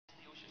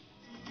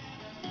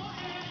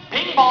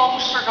ball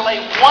circulate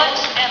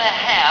once and a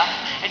half,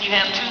 and you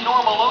have two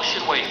normal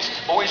motion weights.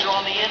 Boys are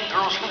on the end,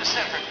 girls are in the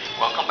center.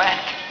 Welcome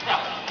back.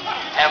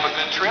 Have a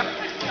good trip.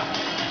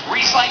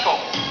 Recycle.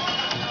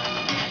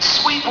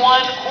 Sweep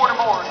one quarter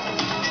more.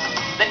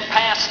 Then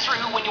pass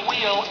through when you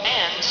wheel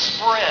and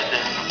spread.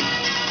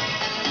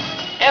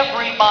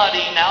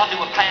 Everybody now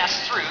do a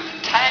pass through.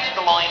 Tag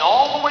the line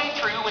all the way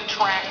through and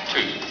track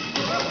two.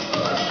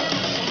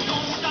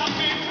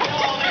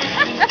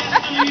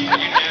 You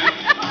do.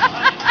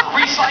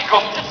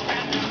 Recycle.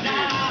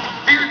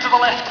 Veer to the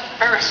left,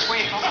 Ferris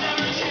wheel.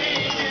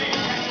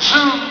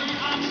 Zoom.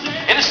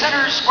 In the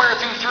center, square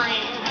through 3,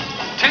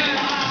 2,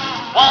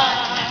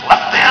 1.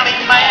 Left down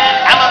in man,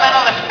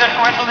 Alabama left,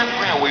 right to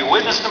left. We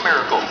witnessed a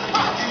miracle.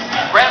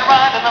 Grab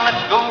right and the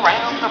left, go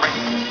round the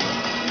ring.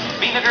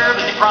 Meet a girl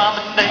in the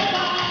promised day.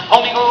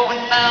 Only going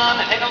down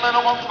and take a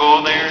little walk.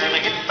 Go there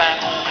and get back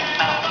home and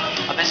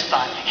now. This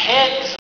time, head